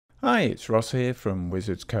Hi, it's Ross here from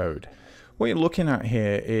Wizards Code. What you're looking at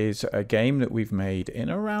here is a game that we've made in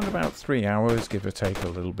around about 3 hours, give or take a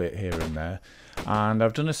little bit here and there. And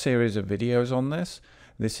I've done a series of videos on this.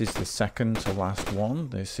 This is the second to last one.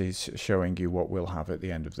 This is showing you what we'll have at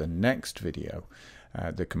the end of the next video.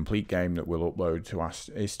 The complete game that we'll upload to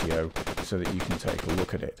Istio so that you can take a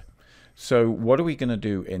look at it. So what are we going to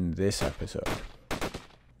do in this episode?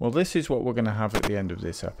 Well, this is what we're going to have at the end of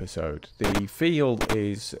this episode. The field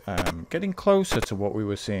is getting closer to what we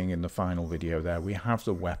were seeing in the final video there. We have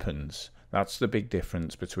the weapons. That's the big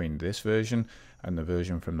difference between this version and the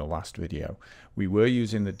version from the last video. We were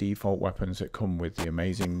using the default weapons that come with the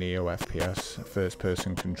amazing NeoFPS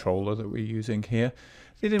first-person controller that we're using here.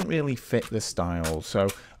 They didn't really fit the style, so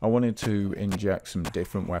I wanted to inject some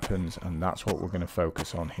different weapons, and that's what we're going to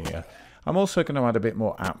focus on here. I'm also going to add a bit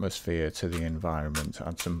more atmosphere to the environment,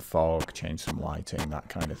 add some fog, change some lighting, that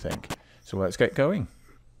kind of thing. So let's get going.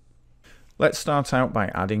 Let's start out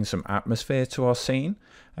by adding some atmosphere to our scene.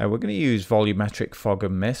 We're going to use Volumetric Fog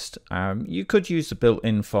and Mist. You could use the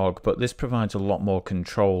built-in fog, but this provides a lot more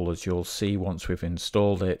control, as you'll see once we've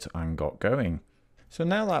installed it and got going. So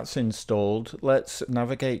now that's installed, let's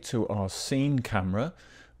navigate to our scene camera,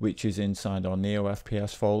 which is inside our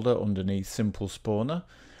NeoFPS folder underneath Simple Spawner.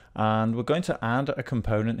 And we're going to add a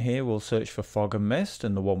component here. We'll search for Fog and Mist,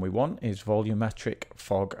 and the one we want is Volumetric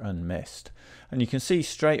Fog and Mist. And you can see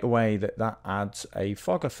straight away that that adds a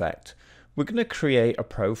fog effect. We're going to create a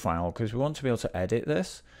profile because we want to be able to edit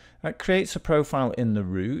this. That creates a profile in the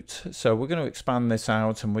root. So we're going to expand this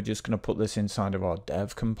out, and we're just going to put this inside of our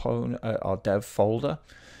dev component, our dev folder.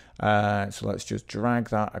 So let's just drag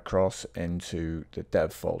that across into the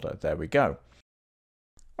dev folder. There we go.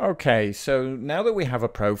 Okay, so now that we have a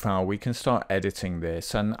profile, we can start editing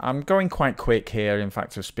this, and I'm going quite quick here. In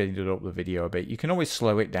fact, I've speeded up the video a bit. You can always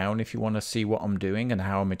slow it down if you want to see what I'm doing and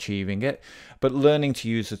how I'm achieving it, but learning to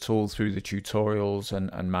use the tool through the tutorials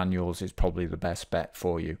and manuals is probably the best bet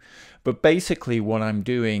for you. But basically what I'm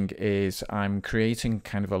doing is I'm creating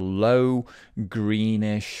kind of a low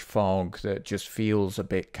greenish fog that just feels a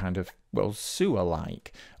bit kind of, well,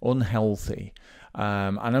 sewer-like, unhealthy.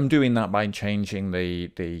 And I'm doing that by changing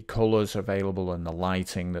the colors available and the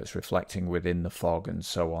lighting that's reflecting within the fog and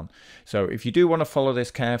so on. So if you do want to follow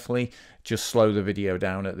this carefully, just slow the video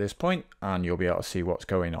down at this point and you'll be able to see what's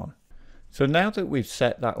going on. So now that we've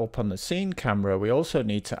set that up on the scene camera, we also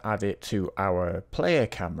need to add it to our player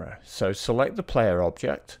camera. So select the player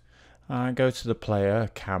object, go to the player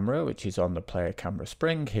camera, which is on the player camera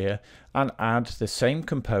spring here, and add the same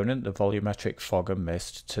component, the Volumetric Fog and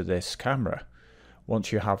Mist, to this camera.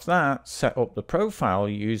 Once you have that, set up the profile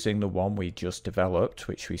using the one we just developed,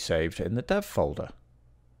 which we saved in the dev folder.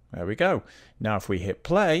 There we go. Now if we hit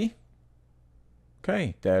play,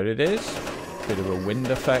 okay, there it is. Bit of a wind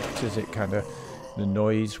effect as it kind of, the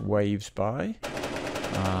noise waves by.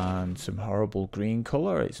 And some horrible green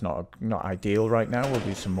color. It's not ideal right now. We'll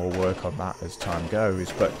do some more work on that as time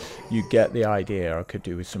goes, but you get the idea. I could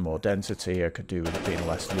do with some more density. I could do with it being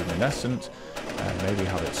less luminescent, and maybe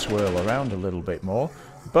have it swirl around a little bit more,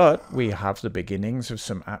 but we have the beginnings of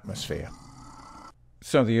some atmosphere.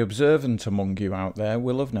 So the observant among you out there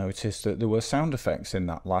will have noticed that there were sound effects in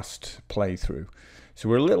that last playthrough. So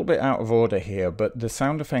we're a little bit out of order here, but the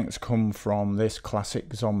sound effects come from this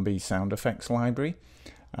classic zombie sound effects library.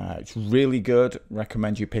 It's really good.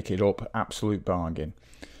 Recommend you pick it up. Absolute bargain.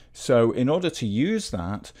 So in order to use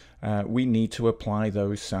that, we need to apply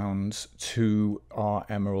those sounds to our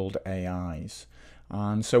Emerald AIs.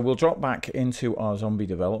 And so we'll drop back into our zombie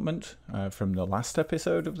development from the last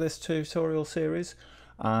episode of this tutorial series.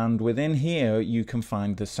 And within here, you can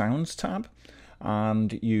find the Sounds tab.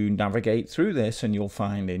 And you navigate through this and you'll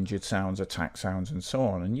find injured sounds, attack sounds, and so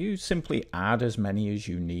on. And you simply add as many as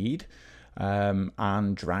you need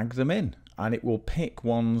and drag them in. And it will pick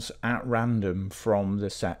ones at random from the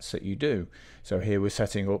sets that you do. So here we're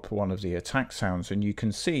setting up one of the attack sounds, and you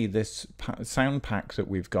can see this sound pack that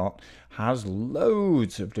we've got has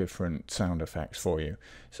loads of different sound effects for you.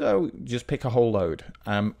 So just pick a whole load.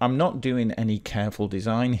 I'm not doing any careful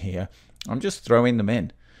design here. I'm just throwing them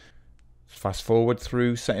in. Fast forward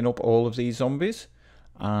through setting up all of these zombies,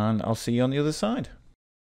 and I'll see you on the other side.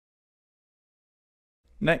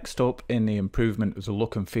 Next up in the improvement of the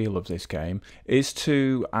look and feel of this game is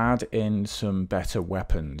to add in some better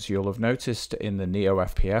weapons. You'll have noticed in the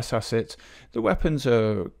NeoFPS assets, the weapons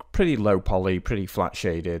are pretty low poly, pretty flat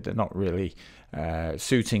shaded. They're not really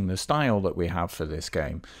suiting the style that we have for this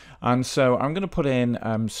game. And so I'm going to put in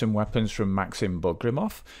some weapons from Maksim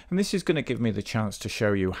Bugrimov, and this is going to give me the chance to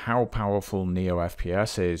show you how powerful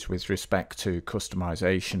NeoFPS is with respect to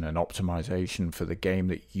customization and optimization for the game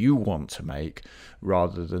that you want to make,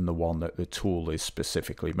 rather than the one that the tool is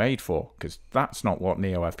specifically made for, because that's not what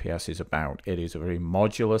NeoFPS is about. It is a very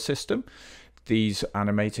modular system. These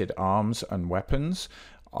animated arms and weapons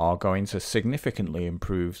are going to significantly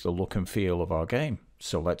improve the look and feel of our game.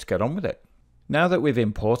 So let's get on with it. Now that we've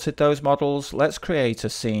imported those models, let's create a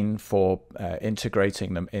scene for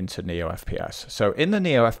integrating them into NeoFPS. So in the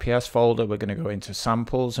NeoFPS folder, we're going to go into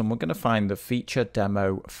samples and we're going to find the feature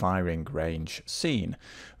demo firing range scene.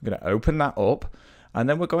 We're going to open that up and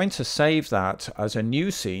then we're going to save that as a new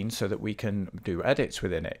scene so that we can do edits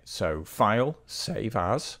within it. So file, save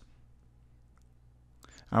as.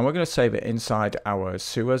 And we're going to save it inside our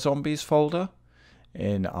sewer zombies folder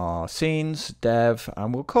in our scenes, dev,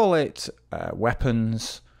 and we'll call it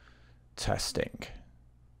weapons testing.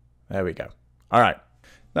 There we go. All right.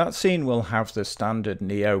 That scene will have the standard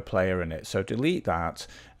Neo player in it. So delete that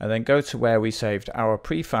and then go to where we saved our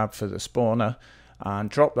prefab for the spawner and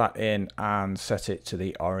drop that in and set it to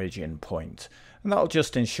the origin point. And that'll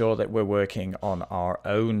just ensure that we're working on our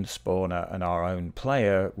own spawner and our own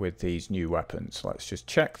player with these new weapons. Let's just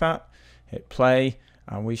check that, hit play,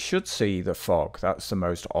 and we should see the fog. That's the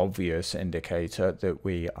most obvious indicator that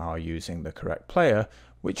we are using the correct player,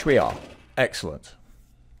 which we are. Excellent.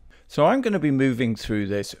 So I'm going to be moving through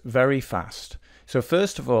this very fast. So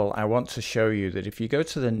first of all, I want to show you that if you go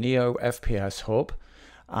to the NeoFPS hub,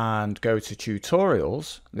 and go to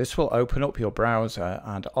tutorials, this will open up your browser,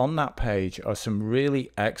 and on that page are some really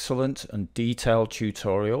excellent and detailed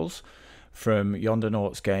tutorials from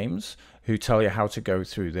Yondernauts Games who tell you how to go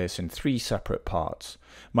through this in 3 separate parts.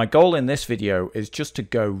 My goal in this video is just to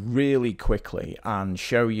go really quickly and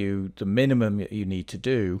show you the minimum that you need to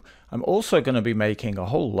do. I'm also going to be making a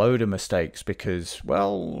whole load of mistakes because,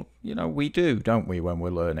 well, you know, we do, don't we, when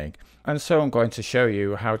we're learning. And so I'm going to show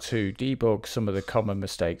you how to debug some of the common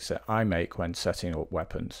mistakes that I make when setting up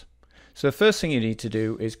weapons. So the first thing you need to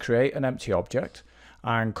do is create an empty object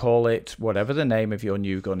and call it whatever the name of your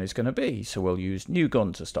new gun is going to be. So we'll use new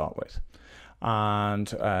gun to start with. And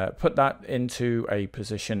put that into a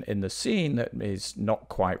position in the scene that is not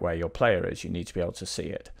quite where your player is. You need to be able to see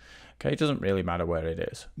it. Okay, it doesn't really matter where it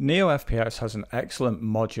is. NeoFPS has an excellent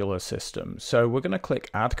modular system. So we're going to click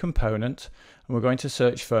Add Component, and we're going to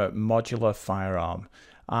search for Modular Firearm.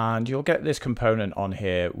 And you'll get this component on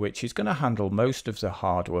here, which is going to handle most of the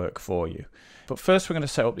hard work for you. But first we're going to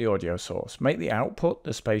set up the audio source. Make the output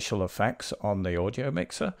the spatial effects on the audio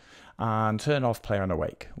mixer, and turn off Play on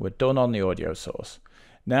Awake. We're done on the audio source.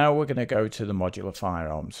 Now we're going to go to the modular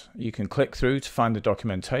firearms. You can click through to find the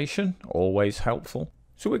documentation, always helpful.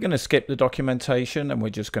 So we're going to skip the documentation and we're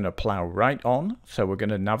just going to plow right on. So we're going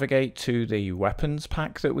to navigate to the weapons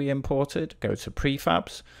pack that we imported, go to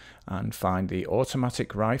prefabs and find the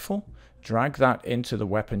automatic rifle, drag that into the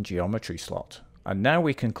weapon geometry slot. And now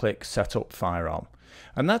we can click Set Up Firearm.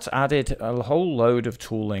 And that's added a whole load of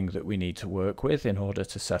tooling that we need to work with in order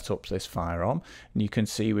to set up this firearm. And you can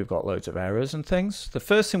see we've got loads of errors and things. The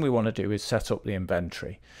first thing we want to do is set up the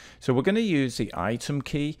inventory. So we're going to use the item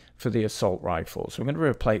key for the assault rifle. So we're going to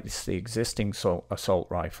replace the existing assault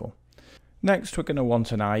rifle. Next, we're going to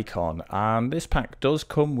want an icon, and this pack does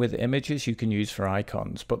come with images you can use for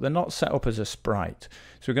icons, but they're not set up as a sprite.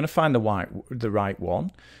 So we're going to find the right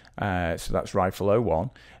one. So that's Rifle 01.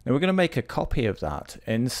 Now we're going to make a copy of that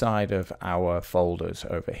inside of our folders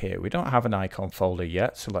over here. We don't have an icon folder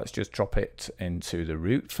yet, so let's just drop it into the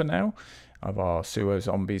root for now of our Sewer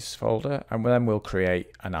Zombies folder, and then we'll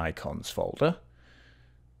create an icons folder.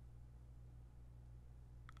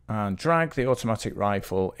 And drag the automatic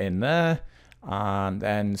rifle in there, and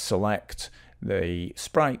then select the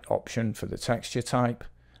sprite option for the texture type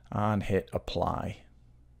and hit apply.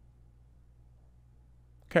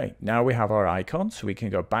 Okay, now we have our icon, so we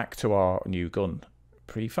can go back to our new gun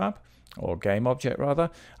prefab, or game object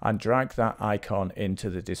rather, and drag that icon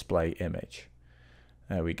into the display image.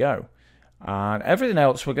 There we go. And everything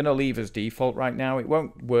else we're going to leave as default right now. It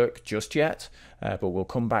won't work just yet, but we'll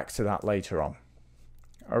come back to that later on.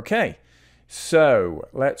 Okay, so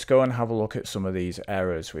let's go and have a look at some of these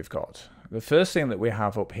errors we've got. The first thing that we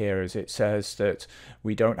have up here is it says that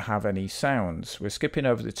we don't have any sounds. We're skipping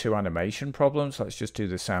over the 2 animation problems. Let's just do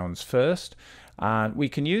the sounds first. And we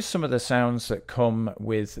can use some of the sounds that come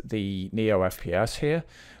with the NeoFPS here.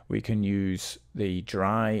 We can use the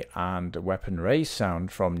dry and weapon raise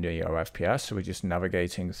sound from NeoFPS. So we're just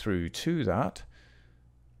navigating through to that.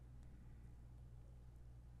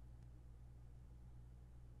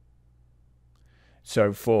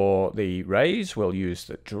 So for the raise, we'll use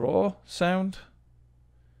the draw sound.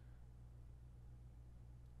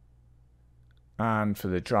 And for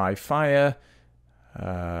the dry fire,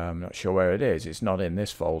 I'm not sure where it is. It's not in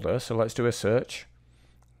this folder. So let's do a search.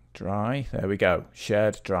 Dry, there we go.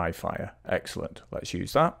 Shared dry fire. Excellent. Let's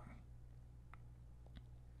use that.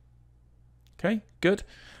 Okay, good.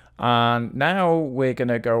 And now we're going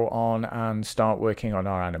to go on and start working on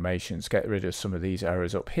our animations, get rid of some of these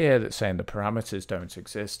errors up here that's saying the parameters don't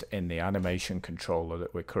exist in the animation controller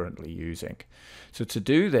that we're currently using. So to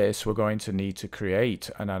do this, we're going to need to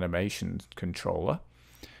create an animation controller.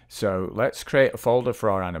 So let's create a folder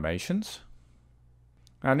for our animations.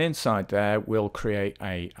 And inside there, we'll create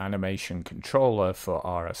an animation controller for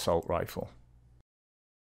our assault rifle.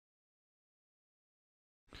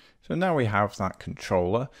 So now we have that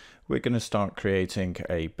controller, we're going to start creating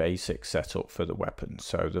a basic setup for the weapon.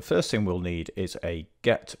 So the first thing we'll need is a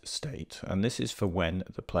get state, and this is for when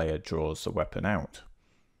the player draws the weapon out.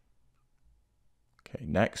 Okay,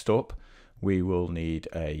 next up, we will need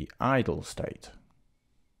a idle state.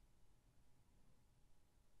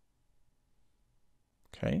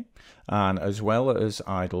 Okay, and as well as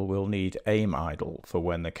idle, we'll need aim idle for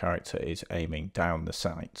when the character is aiming down the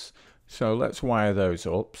sights. So let's wire those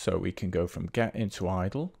up so we can go from get into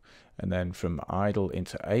idle, and then from idle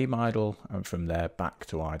into aim idle, and from there back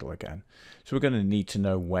to idle again. So we're going to need to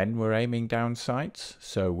know when we're aiming down sights,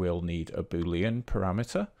 so we'll need a Boolean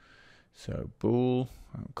parameter. So bool,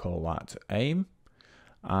 I'll call that aim,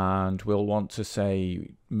 and we'll want to say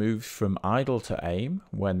move from idle to aim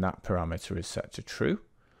when that parameter is set to true,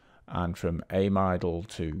 and from aim idle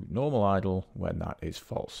to normal idle when that is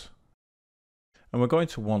false. And we're going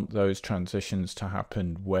to want those transitions to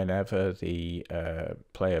happen whenever the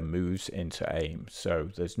player moves into aim. So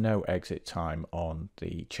there's no exit time on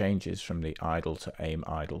the changes from the idle to aim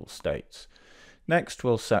idle states. Next,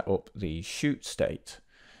 we'll set up the shoot state.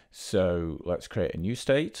 So let's create a new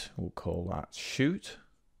state. We'll call that shoot.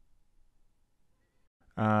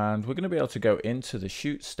 And we're going to be able to go into the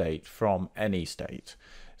shoot state from any state.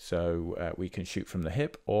 So we can shoot from the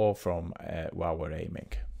hip or from while we're aiming.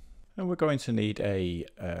 And we're going to need a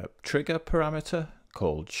trigger parameter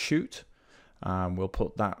called shoot. And we'll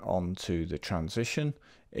put that onto the transition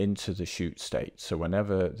into the shoot state. So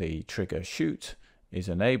whenever the trigger shoot is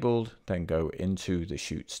enabled, then go into the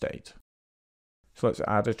shoot state. So let's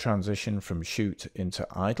add a transition from shoot into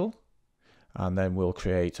idle. And then we'll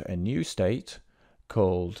create a new state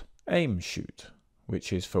called aim shoot,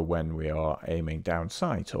 which is for when we are aiming down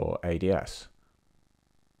sight, or ADS.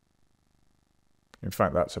 In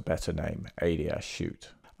fact, that's a better name, ADS shoot.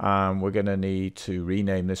 And we're going to need to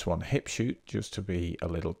rename this one hip shoot just to be a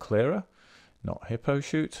little clearer. Not hippo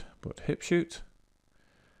shoot, but hip shoot.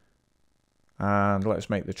 And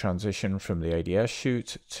let's make the transition from the ADS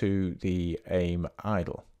shoot to the aim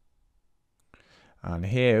idle. And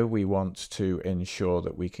here we want to ensure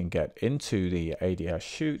that we can get into the ADS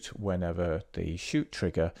shoot whenever the shoot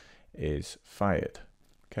trigger is fired.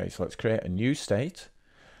 Okay, so let's create a new state.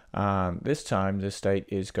 And this time the state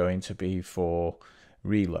is going to be for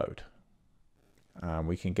reload. And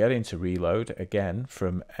we can get into reload again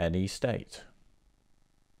from any state.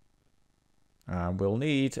 And we'll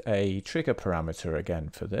need a trigger parameter again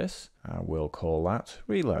for this. And we'll call that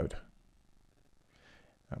reload.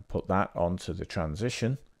 And put that onto the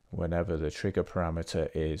transition. Whenever the trigger parameter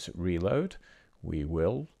is reload, we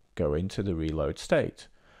will go into the reload state.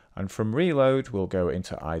 And from reload, we'll go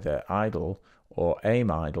into either idle or aim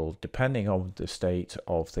idle, depending on the state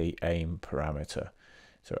of the aim parameter.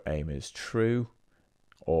 So aim is true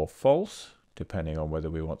or false, depending on whether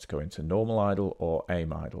we want to go into normal idle or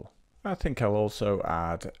aim idle. I think I'll also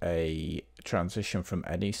add a transition from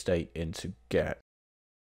any state into get.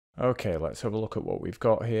 Okay, let's have a look at what we've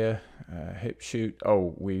got here. Hip shoot.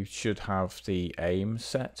 Oh, we should have the aim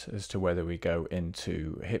set as to whether we go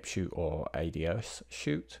into hip shoot or ADS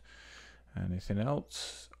shoot. Anything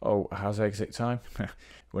else? Oh, it has exit time. We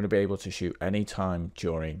want to be able to shoot any time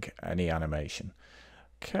during any animation.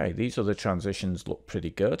 Okay, these other transitions look pretty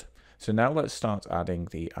good. So now let's start adding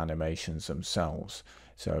the animations themselves.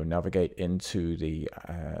 So navigate into the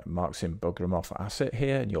Maksim Bugrimov asset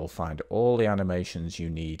here, and you'll find all the animations you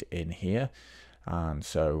need in here. And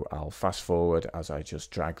so I'll fast forward as I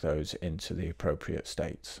just drag those into the appropriate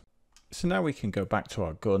states. So now we can go back to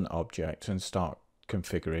our gun object and start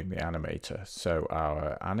configuring the animator. So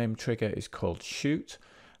our anim trigger is called shoot,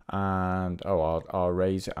 and our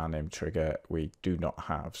raise anim trigger we do not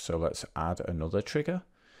have. So let's add another trigger,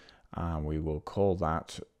 and we will call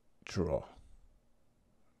that draw.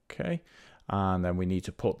 Okay, and then we need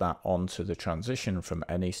to put that onto the transition from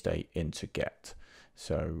any state into get.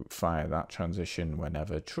 So fire that transition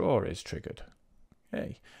whenever draw is triggered.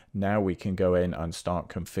 Okay, now we can go in and start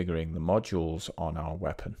configuring the modules on our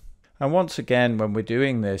weapon. And once again, when we're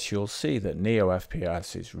doing this, you'll see that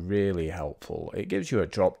NeoFPS is really helpful. It gives you a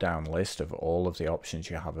drop-down list of all of the options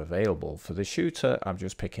you have available. For the shooter, I'm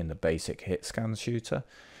just picking the basic hit scan shooter.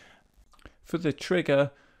 For the trigger,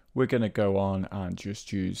 we're going to go on and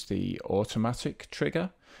just use the automatic trigger.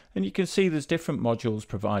 And you can see there's different modules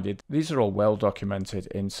provided. These are all well documented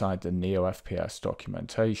inside the NeoFPS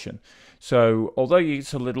documentation. So although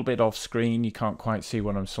it's a little bit off screen, you can't quite see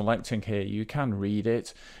what I'm selecting here, you can read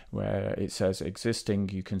it where it says existing,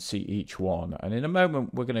 you can see each one. And in a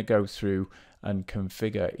moment, we're going to go through and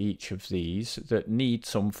configure each of these that need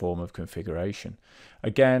some form of configuration.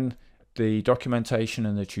 Again, the documentation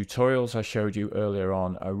and the tutorials I showed you earlier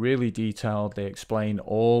on are really detailed. They explain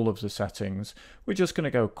all of the settings. We're just going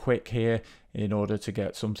to go quick here in order to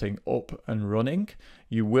get something up and running.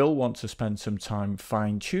 You will want to spend some time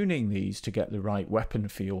fine-tuning these to get the right weapon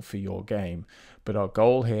feel for your game, but our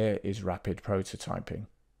goal here is rapid prototyping.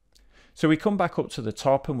 So we come back up to the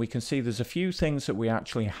top and we can see there's a few things that we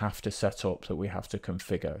actually have to set up, that we have to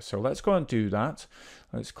configure. So let's go and do that.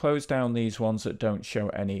 Let's close down these ones that don't show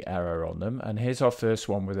any error on them. And here's our first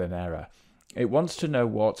one with an error. It wants to know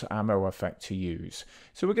what ammo effect to use.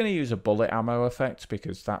 So we're going to use a bullet ammo effect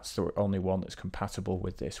because that's the only one that's compatible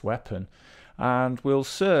with this weapon. And we'll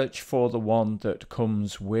search for the one that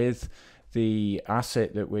comes with the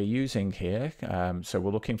asset that we're using here. So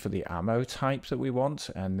we're looking for the ammo type that we want,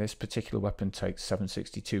 and this particular weapon takes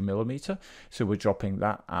 762mm, so we're dropping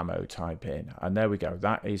that ammo type in, and there we go.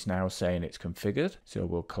 That is now saying it's configured. So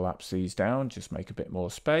we'll collapse these down, just make a bit more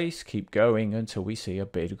space, keep going until we see a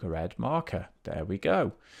big red marker. There we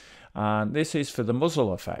go. And this is for the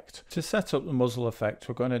muzzle effect. To set up the muzzle effect,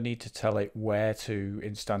 we're going to need to tell it where to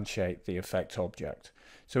instantiate the effect object.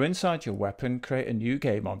 So inside your weapon, create a new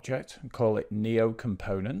game object and call it Neo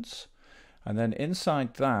Components. And then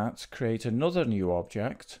inside that, create another new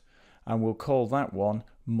object and we'll call that one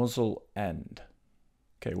Muzzle End.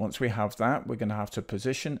 Okay, once we have that, we're going to have to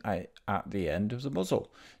position it at the end of the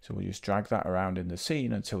muzzle. So we'll just drag that around in the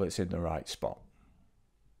scene until it's in the right spot.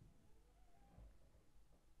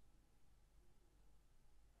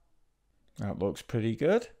 That looks pretty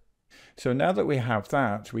good. So now that we have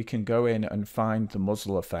that, we can go in and find the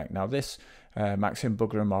muzzle effect. Now this Maksim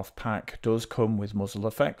Bugrimov pack does come with muzzle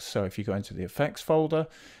effects. So if you go into the effects folder,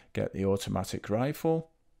 get the automatic rifle,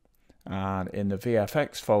 and in the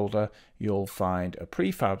VFX folder, you'll find a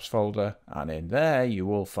prefabs folder, and in there you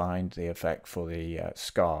will find the effect for the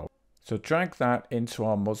scar. So drag that into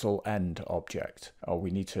our muzzle end object. Oh, we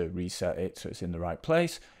need to reset it so it's in the right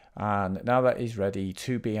place. And now that is ready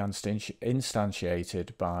to be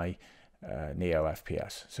instantiated by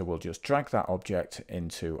NeoFPS. So we'll just drag that object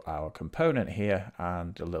into our component here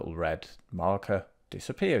and the little red marker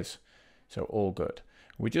disappears. So all good.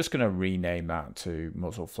 We're just going to rename that to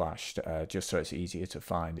muzzle flashed just so it's easier to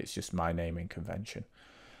find. It's just my naming convention.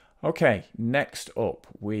 Okay, next up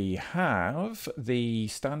we have the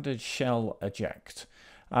standard shell eject.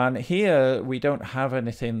 And here we don't have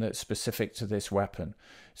anything that's specific to this weapon.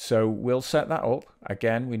 So we'll set that up.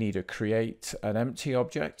 Again, we need to create an empty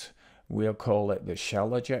object. We'll call it the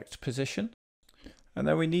shell eject position. And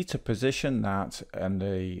then we need to position that and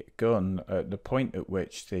the gun at the point at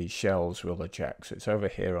which the shells will eject. So it's over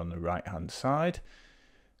here on the right hand side.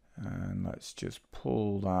 And let's just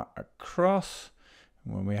pull that across.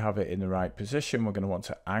 When we have it in the right position, we're going to want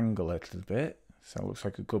to angle it a little bit. So it looks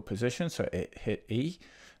like a good position. So hit E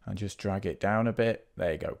and just drag it down a bit.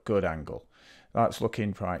 There you go, good angle. That's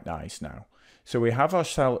looking quite nice now. So we have our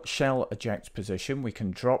shell eject position. We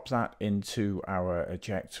can drop that into our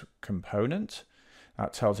eject component.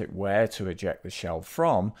 That tells it where to eject the shell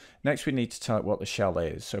from. Next, we need to tell it what the shell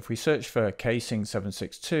is. So if we search for casing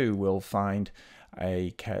 762, we'll find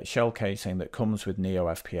a shell casing that comes with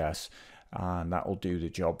NeoFPS, and that will do the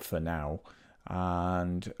job for now.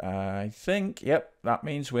 And I think, yep, that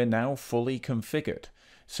means we're now fully configured.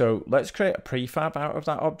 So let's create a prefab out of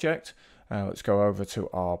that object. Let's go over to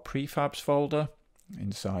our prefabs folder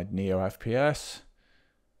inside NeoFPS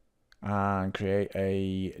and create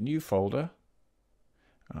a new folder.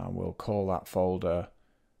 We'll call that folder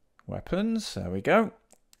weapons. There we go.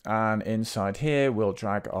 And inside here, we'll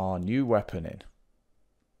drag our new weapon in.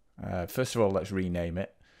 First of all, let's rename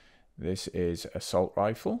it. This is assault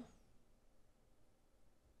rifle.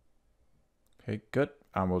 Okay, good.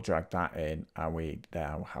 And we'll drag that in, and we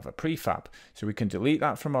now have a prefab. So we can delete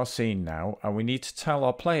that from our scene now, and we need to tell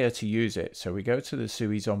our player to use it. So we go to the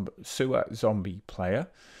sewer zombie player,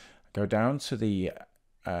 go down to the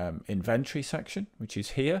inventory section, which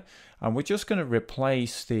is here, and we're just going to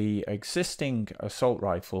replace the existing assault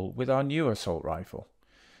rifle with our new assault rifle.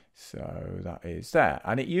 So that is there,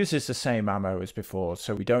 and it uses the same ammo as before,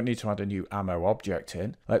 so we don't need to add a new ammo object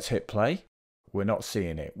in. Let's hit play. We're not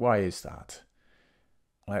seeing it. Why is that?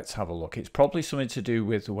 Let's have a look. It's probably something to do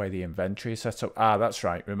with the way the inventory is set up. Ah, that's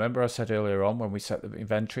right. Remember I said earlier on when we set the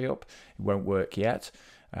inventory up, it won't work yet.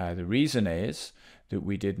 The reason is that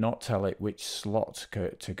we did not tell it which slot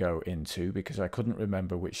to go into, because I couldn't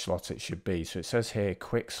remember which slot it should be. So it says here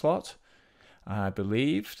quick slot. I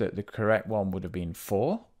believe that the correct one would have been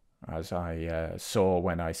 4, as I saw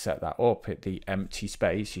when I set that up. At the empty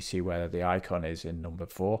space, you see where the icon is in number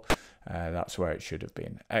 4. That's where it should have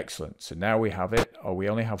been. Excellent. So now we have it. Oh, we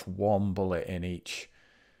only have 1 bullet in each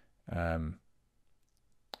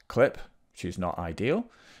clip, which is not ideal.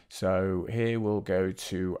 So here we'll go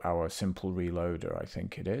to our simple reloader, I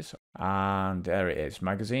think it is. And there it is.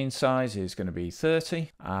 Magazine size is going to be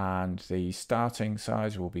 30, and the starting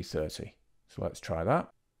size will be 30. So let's try that.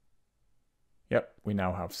 Yep, we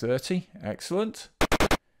now have 30. Excellent.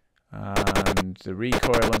 And the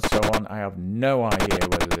recoil and so on, I have no idea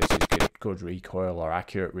whether this is good recoil or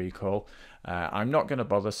accurate recoil. I'm not going to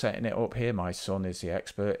bother setting it up here. My son is the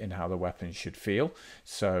expert in how the weapon should feel,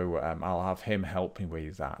 so I'll have him help me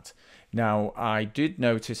with that. Now, I did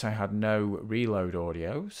notice I had no reload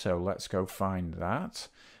audio, so let's go find that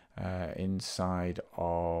inside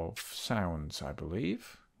of sounds, I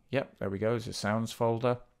believe. Yep, there we go. There's a sounds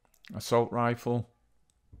folder. Assault rifle.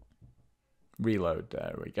 Reload,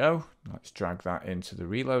 there we go. Let's drag that into the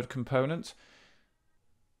reload component.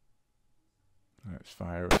 Let's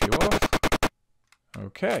fire a few off.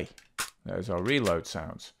 Okay, there's our reload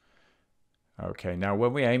sounds. Okay, now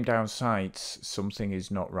when we aim down sights, something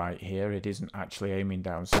is not right here. It isn't actually aiming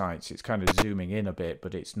down sights. It's kind of zooming in a bit,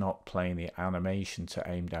 but it's not playing the animation to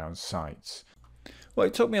aim down sights. Well,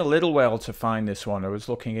 it took me a little while to find this one. I was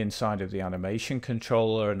looking inside of the animation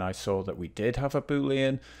controller, and I saw that we did have a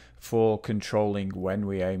Boolean for controlling when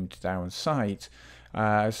we aimed down sight.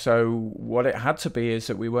 So what it had to be is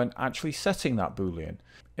that we weren't actually setting that Boolean.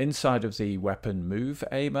 Inside of the weapon move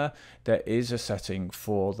aimer, there is a setting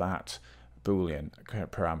for that Boolean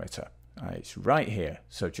parameter. It's right here.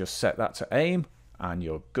 So just set that to aim and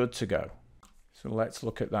you're good to go. So let's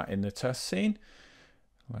look at that in the test scene.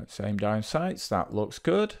 Let's aim down sights. That looks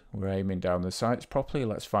good. We're aiming down the sights properly.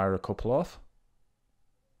 Let's fire a couple off.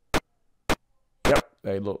 Yep,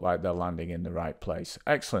 they look like they're landing in the right place.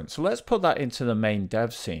 Excellent. So let's put that into the main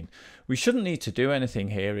dev scene. We shouldn't need to do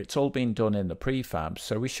anything here. It's all been done in the prefab,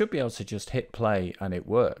 so we should be able to just hit play and it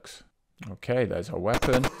works. Okay, there's our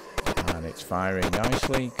weapon and it's firing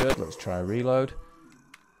nicely. Good. Let's try reload.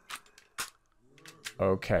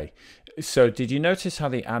 Okay. So did you notice how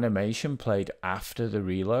the animation played after the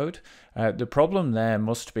reload? The problem there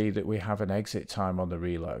must be that we have an exit time on the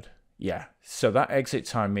reload. Yeah, so that exit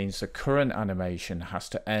time means the current animation has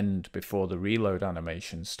to end before the reload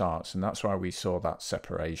animation starts, and that's why we saw that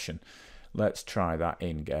separation. Let's try that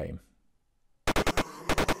in game.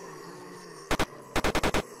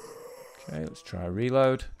 Okay, let's try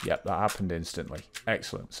reload. Yep, that happened instantly.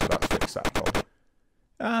 Excellent, so that's fixed that problem.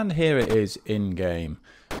 And here it is in game.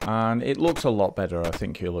 And it looks a lot better, I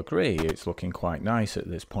think you'll agree. It's looking quite nice at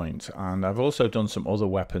this point. And I've also done some other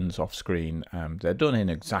weapons off screen. They're done in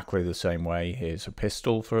exactly the same way. Here's a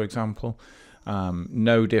pistol, for example.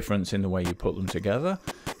 No difference in the way you put them together.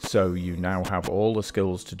 So you now have all the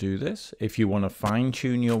skills to do this. If you want to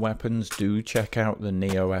fine-tune your weapons, do check out the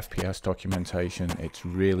NeoFPS documentation. It's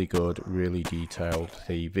really good, really detailed.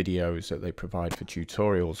 The videos that they provide for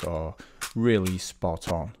tutorials are really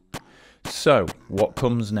spot on. So, what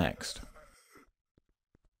comes next?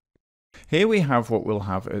 Here we have what we'll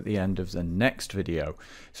have at the end of the next video.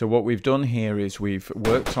 So what we've done here is we've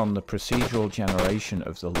worked on the procedural generation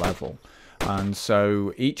of the level. And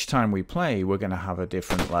so each time we play, we're going to have a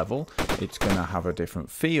different level. It's going to have a different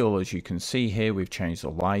feel. As you can see here, we've changed the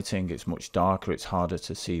lighting. It's much darker. It's harder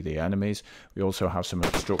to see the enemies. We also have some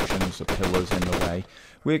obstructions, the pillars in the way.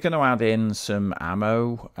 We're going to add in some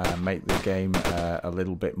ammo, make the game a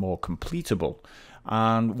little bit more completable.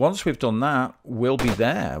 And once we've done that, we'll be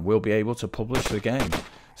there. We'll be able to publish the game.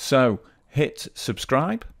 So hit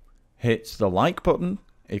subscribe, hit the like button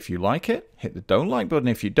if you like it, hit the don't like button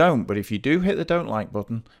if you don't, but if you do hit the don't like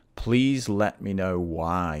button, Please let me know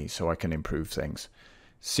why so I can improve things.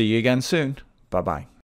 See you again soon. Bye-bye.